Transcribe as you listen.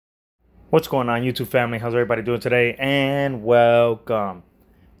What's going on, YouTube family? How's everybody doing today? And welcome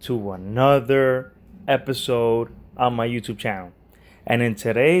to another episode on my YouTube channel. And in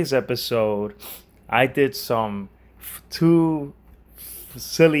today's episode, I did some two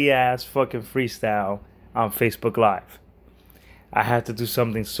silly ass fucking freestyle on Facebook Live. I had to do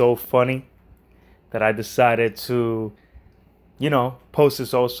something so funny that I decided to, post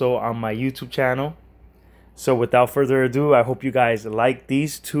this also on my YouTube channel. So without further ado, I hope you guys like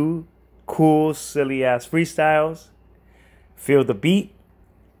these two cool, silly ass freestyles. Feel the beat,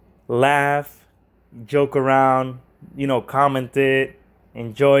 laugh, joke around, comment it,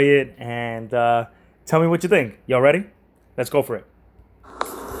 enjoy it, and tell me what you think. Y'all ready? Let's go for it.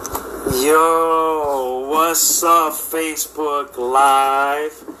 Yo, what's up, Facebook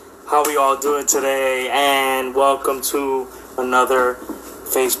Live? How we all doing today? And welcome to another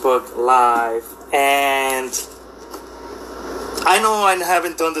Facebook Live. And I know I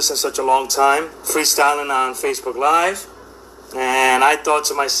haven't done this in such a long time, freestyling on Facebook Live, and I thought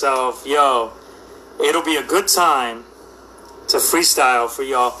to myself, yo, it'll be a good time to freestyle for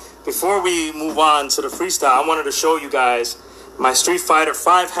y'all. Before we move on to the freestyle, I wanted to show you guys my Street Fighter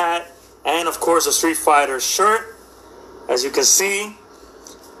 5 hat and, of course, a Street Fighter shirt, as you can see.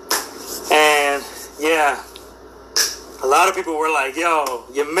 And, yeah, a lot of people were like, yo,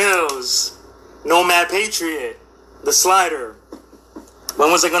 your Mills, Nomad Patriot, the Slider, when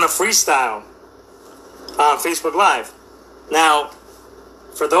was I going to freestyle on Facebook Live? Now,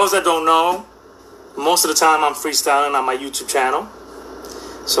 for those that don't know, most of the time I'm freestyling on my YouTube channel.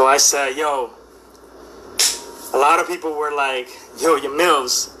 So I said, yo, a lot of people were like, yo, your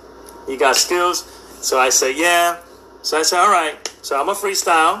Mills, you got skills? So I said, yeah. So I said, all right. So I'm a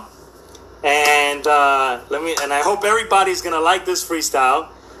freestyle. And I hope everybody's going to like this freestyle.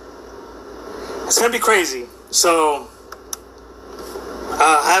 It's going to be crazy. So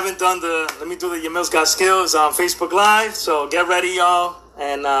I haven't done let me do the Your Mills Got Skills on Facebook Live. So get ready, y'all.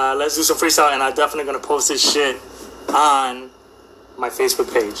 And let's do some freestyle. And I'm definitely going to post this shit on my Facebook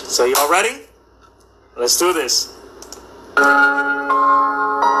page. So y'all ready? Let's do this.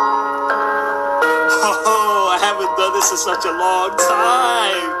 Oh, I haven't done this in such a long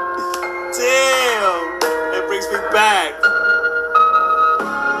time. Damn. It brings me back.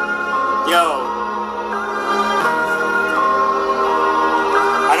 Yo.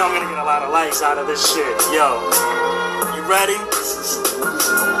 I know I'm gonna get a lot of likes out of this shit. Yo, you ready?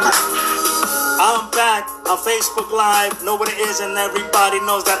 I'm back on Facebook Live. Know what it is, and everybody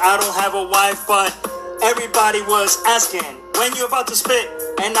knows that I don't have a wife, but everybody was asking when you about to spit,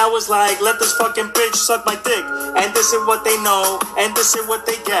 and I was like, let this fucking bitch suck my dick. And this is what they know, and this is what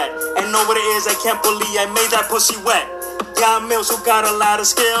they get. And know what it is, I can't believe I made that pussy wet. Got Mills who got a lot of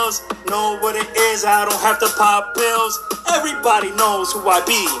skills. Know what it is, I don't have to pop pills. Everybody knows who I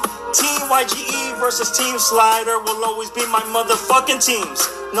be. Team YGE versus Team Slider will always be my motherfucking teams.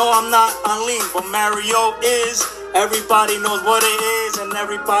 No, I'm not on lean, but Mario is. Everybody knows what it is, and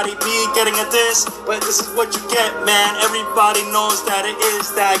everybody be getting a diss. But this is what you get, man. Everybody knows that it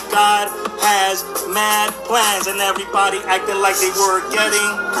is that God has mad plans, and everybody acting like they were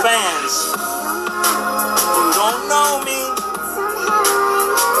getting fans. You don't know me.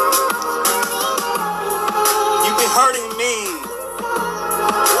 You be hurting me.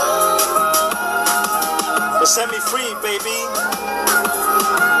 But set me free, baby.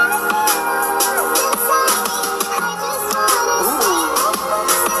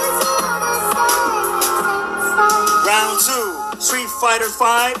 Round 2, Street Fighter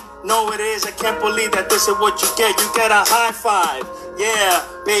 5. No, it is. I can't believe that this is what you get. You get a high five. Yeah,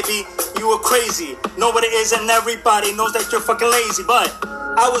 baby, you were crazy. Know what it is, and everybody knows that you're fucking lazy. But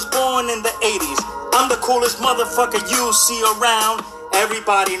I was born in the 80s. I'm the coolest motherfucker you see around.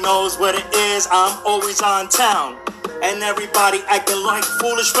 Everybody knows what it is. I'm always on town. And everybody acting like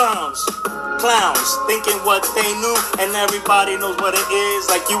foolish clowns, thinking what they knew. And everybody knows what it is,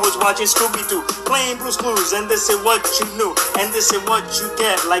 like you was watching Scooby-Doo, playing Blue's Clues. And this is what you knew, and this is what you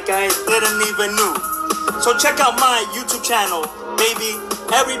get, like I didn't even knew. So check out my YouTube channel, baby.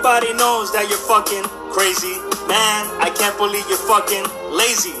 Everybody knows that you're fucking crazy. Man, I can't believe you're fucking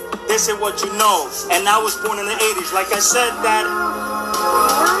lazy. This is what you know. And I was born in the 80s. Like I said that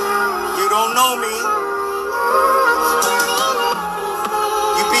you don't know me.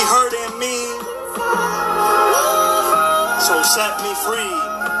 You be hurting me. So set me free.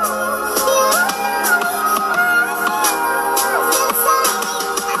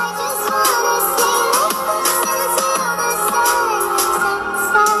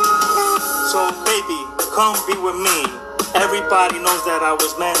 So baby, come be with me. Everybody knows that I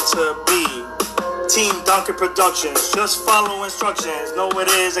was meant to be. Team Duncan Productions, just follow instructions. Know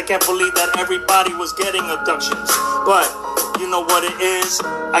what it is, I can't believe that everybody was getting abductions. But you know what it is,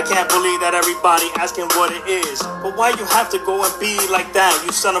 I can't believe that everybody asking what it is. But why you have to go and be like that,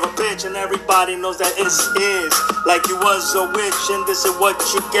 you son of a bitch? And everybody knows that it is like you was a witch, and this is what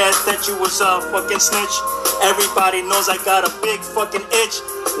you get, that you was a fucking snitch. Everybody knows I got a big fucking itch.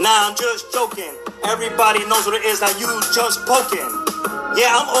 Nah, I'm just joking. Everybody knows what it is, now you just poking. Yeah,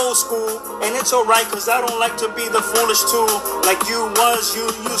 I'm old school, and it's alright, cause I don't like to be the foolish tool like you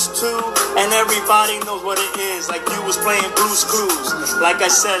used to. And everybody knows what it is, like you was playing Blue's Clues. Like I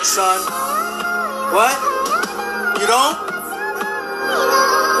said, son. What? You don't?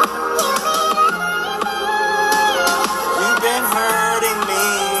 You've been hurting me.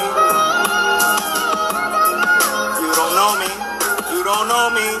 You don't know me. You don't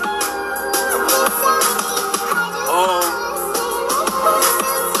know me. Oh.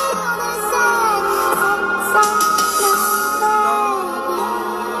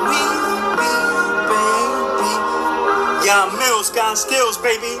 Yeah, Mills got skills,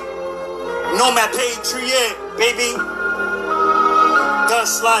 baby. Nomad Patriot, baby.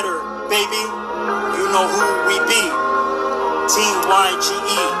 Dust Slider, baby. You know who we be. Team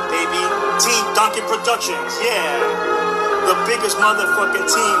YGE, baby. Team Donkey Productions, yeah. The biggest motherfucking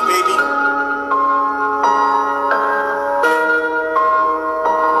team, baby.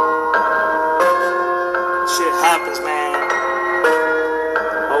 Shit happens, man.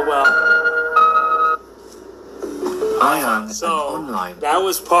 Oh well. So that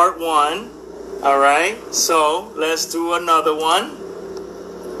was part one. All right, so let's do another one.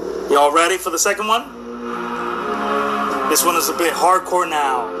 Y'all ready for the second one? This one is a bit hardcore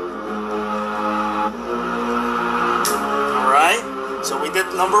now. All right, so we did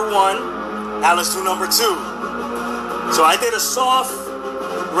number one. Now let's do number two. So I did a soft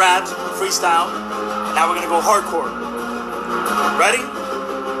rap freestyle. Now we're gonna go hardcore. Ready?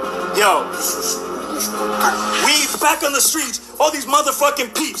 Yo. We back on the streets, all these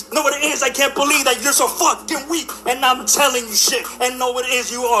motherfucking peeps. Know what it is, I can't believe that you're so fucking weak. And I'm telling you shit, and know what it is,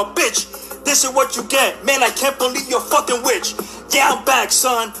 you are a bitch. This is what you get, man, I can't believe you're fucking witch. Yeah, I'm back,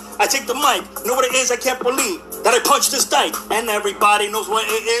 son, I take the mic. Know what it is, I can't believe that I punched this dyke. And everybody knows what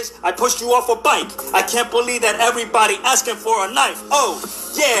it is, I pushed you off a bike. I can't believe that everybody asking for a knife. Oh,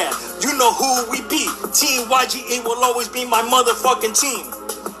 yeah, you know who we be. Team YGE will always be my motherfucking team.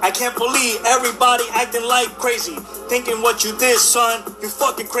 I can't believe everybody acting like crazy. Thinking what you did, son, you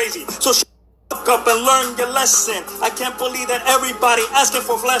fucking crazy. So shut up and learn your lesson. I can't believe that everybody asking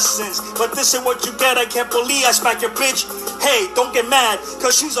for lessons. But this is what you get, I can't believe I smack your bitch. Hey, don't get mad,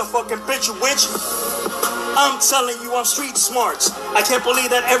 cause she's a fucking bitch, you witch. I'm telling you, I'm street smarts. I can't believe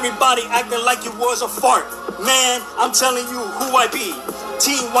that everybody acting like you was a fart. Man, I'm telling you who I be.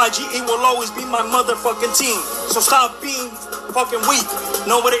 Team YGE will always be my motherfucking team. So stop being fucking weak.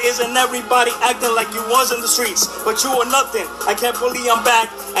 Know what it is, and everybody acting like you was in the streets, but you are nothing. I can't believe I'm back,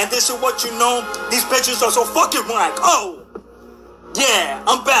 and this is what you know. These bitches are so fucking whack. Oh, yeah,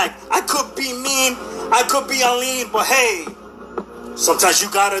 I'm back. I could be mean, I could be lean, but hey, sometimes you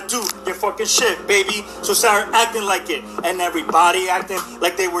gotta do your fucking shit, baby. So start acting like it, and everybody acting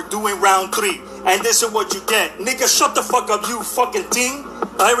like they were doing round 3. And this is what you get. Nigga, shut the fuck up, you fucking ting.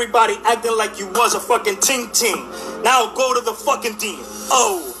 Everybody acting like you was a fucking ting-ting. Now go to the fucking team.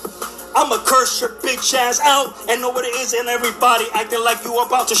 Oh, I'ma curse your bitch ass out. And know what it is, and everybody acting like you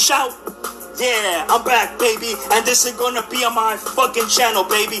about to shout. Yeah, I'm back, baby. And this is gonna be on my fucking channel,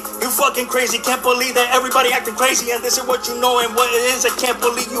 baby. You fucking crazy. Can't believe that everybody acting crazy. And this is what you know and what it is. I can't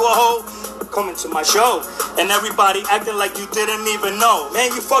believe you a hoe. Coming to my show, and everybody acting like you didn't even know.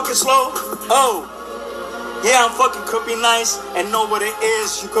 Man, you fucking slow. Oh, yeah, I'm fucking could be nice, and know what it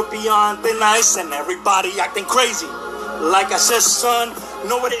is, you could be on thin ice, and everybody acting crazy. Like I said, son,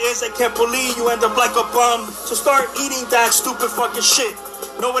 know what it is, I can't believe you end up like a bum. So start eating that stupid fucking shit.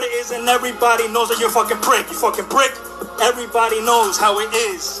 Know what it is, and everybody knows that you're a fucking prick. You fucking prick. Everybody knows how it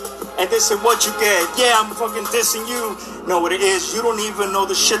is. And this is what you get. Yeah, I'm fucking dissing you. Know what it is, you don't even know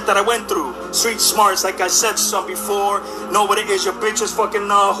the shit that I went through. Street smarts, like I said some before. Know what it is, your bitch is fucking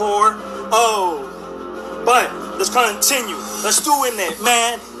a whore. Oh, but let's continue. Let's do it,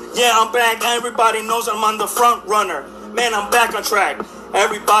 man. Yeah, I'm back. Everybody knows I'm on the front runner. Man, I'm back on track.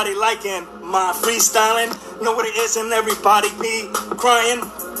 Everybody liking my freestyling. Know what it is, and everybody be crying.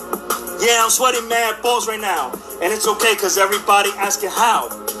 Yeah, I'm sweating mad balls right now. And it's okay, cause everybody asking how.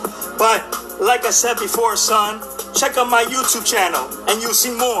 But like I said before, son, check out my YouTube channel and you'll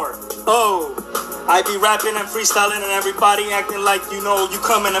see more. Oh, I be rapping and freestyling and everybody acting like you know you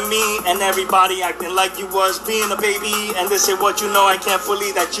coming to me, and everybody acting like you was being a baby, and this is what you know. I can't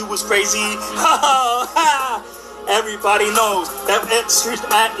believe that you was crazy. Ha ha. Everybody knows that it's street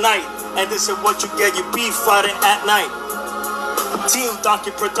at night, and this is what you get. You be fighting at night. Team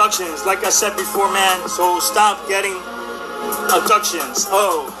Donkey Productions, like I said before, man. So stop getting abductions.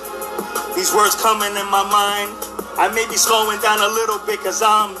 Oh, these words coming in my mind. I may be slowing down a little bit because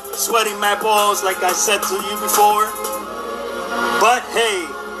I'm sweating my balls, like I said to you before. But hey,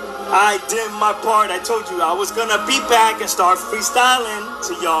 I did my part. I told you I was gonna be back and start freestyling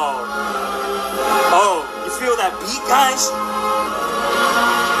to y'all. Oh, you feel that beat, guys?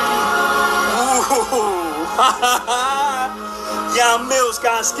 Ooh. Yeah, Mills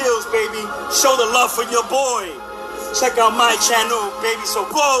got skills, baby. Show the love for your boy. Check out my channel, baby, so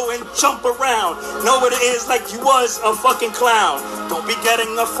go and jump around. Know what it is like you was a fucking clown. Don't be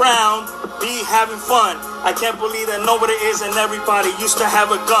getting a frown, be having fun. I can't believe that nobody is and everybody used to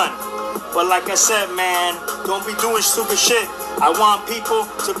have a gun. But like I said, man, don't be doing stupid shit. I want people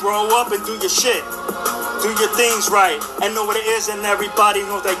to grow up and do your shit. Do your things right, and know what it is, and everybody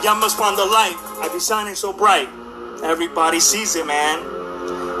knows that y'all must find the light. I be shining so bright, everybody sees it, man.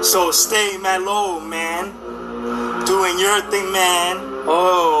 So stay mellow, man. Doing your thing, man.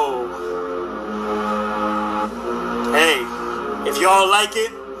 Oh. Hey, if y'all like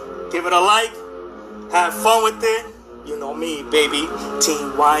it, give it a like. Have fun with it. You know me, baby.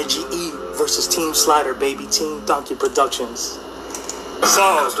 Team YGE versus Team Slider, baby. Team Donkey Productions.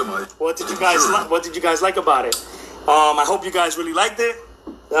 So, what did you guys like about it? I hope you guys really liked it.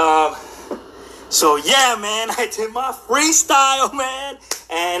 So yeah, man, I did my freestyle, man.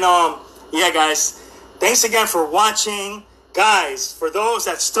 And yeah, guys, thanks again for watching. Guys, for those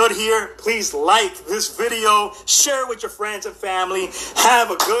that stood here, please like this video, share with your friends and family.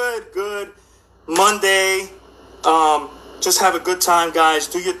 Have a good Monday. Just have a good time, guys.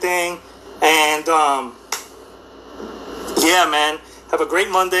 Do your thing. And yeah, man, have a great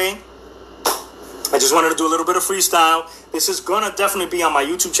Monday. I just wanted to do a little bit of freestyle. This is gonna definitely be on my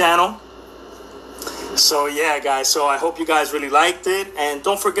YouTube channel. So yeah, guys, so I hope you guys really liked it, and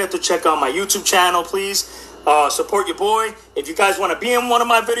don't forget to check out my YouTube channel, please. Support your boy. If you guys want to be in one of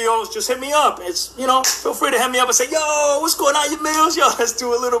my videos, just hit me up. It's, you know, feel free to hit me up and say, yo, what's going on, you Mills? Yo, let's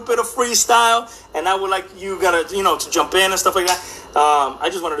do a little bit of freestyle, and I would like you to jump in and stuff like that. I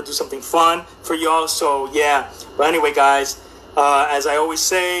just wanted to do something fun for y'all, so yeah. But anyway, guys, as I always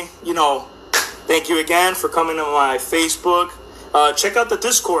say, you know, thank you again for coming to my Facebook. Check out the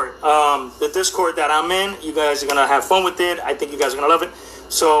Discord. The Discord that I'm in. You guys are gonna have fun with it. I think you guys are gonna love it.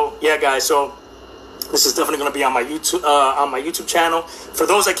 So yeah, guys. So this is definitely gonna be on my YouTube channel. For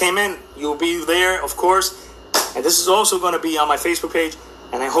those that came in, you'll be there, of course. And this is also gonna be on my Facebook page.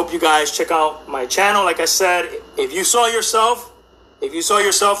 And I hope you guys check out my channel. Like I said, if you saw yourself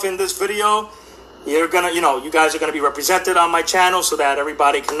in this video, you're gonna, you guys are gonna be represented on my channel so that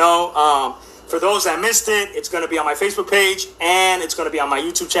everybody can know. For those that missed it, it's going to be on my Facebook page, and it's going to be on my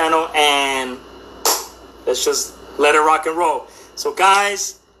YouTube channel, and let's just let it rock and roll. So,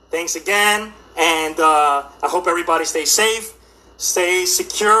 guys, thanks again, and I hope everybody stays safe, stay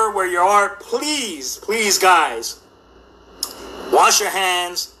secure where you are. Please, please, guys, wash your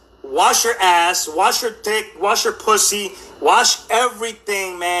hands, wash your ass, wash your dick, wash your pussy, wash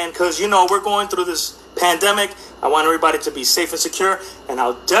everything, man, because, we're going through this pandemic. I want everybody to be safe and secure, and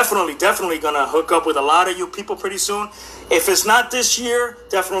I'll definitely gonna hook up with a lot of you people pretty soon. If it's not this year,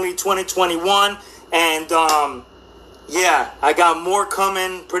 definitely 2021. And yeah, I got more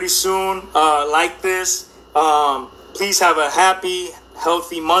coming pretty soon like this. Please have a happy,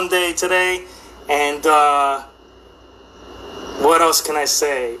 healthy Monday today. And what else can I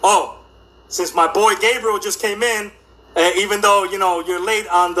say? Oh, since my boy Gabriel just came in, even though you're late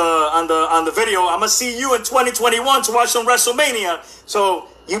on the video, I'm gonna see you in 2021 to watch some WrestleMania. So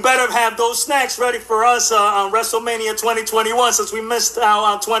you better have those snacks ready for us on WrestleMania 2021, since we missed out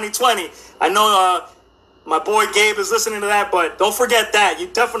on 2020. I know my boy Gabe is listening to that, but don't forget that. You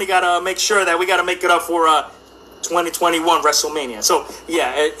definitely gotta make sure that we gotta make it up for 2021 WrestleMania. So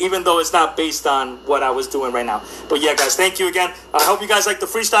yeah, even though it's not based on what I was doing right now. But yeah, guys, thank you again. I hope you guys like the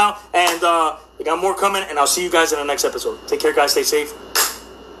freestyle, and we got more coming, and I'll see you guys in the next episode. Take care, guys. Stay safe.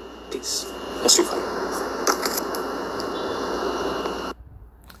 Peace. And Street Fighter.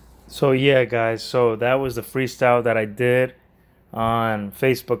 So yeah, guys, so that was the freestyle that I did on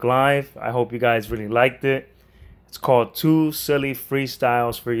Facebook Live. I hope you guys really liked it. It's called Two Silly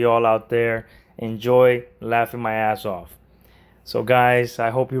Freestyles for y'all out there. Enjoy laughing my ass off. So guys,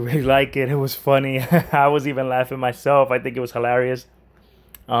 I hope you really like it. It was funny. I was even laughing myself. I think it was hilarious.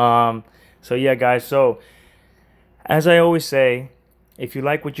 So yeah, guys. So as I always say, if you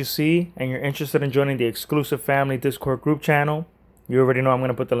like what you see and you're interested in joining the exclusive family Discord group channel, you already know I'm going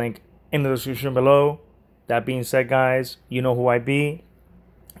to put the link in the description below. That being said, guys, you know who I be.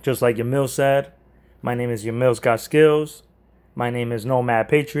 Just like Yamil said, my name is Yamil's Got Skills. My name is Nomad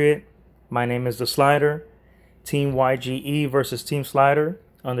Patriot. My name is The Slider. Team YGE versus Team Slider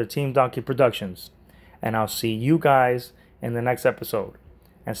under Team Donkey Productions. And I'll see you guys in the next episode.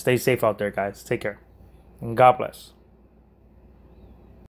 And stay safe out there, guys. Take care. And God bless.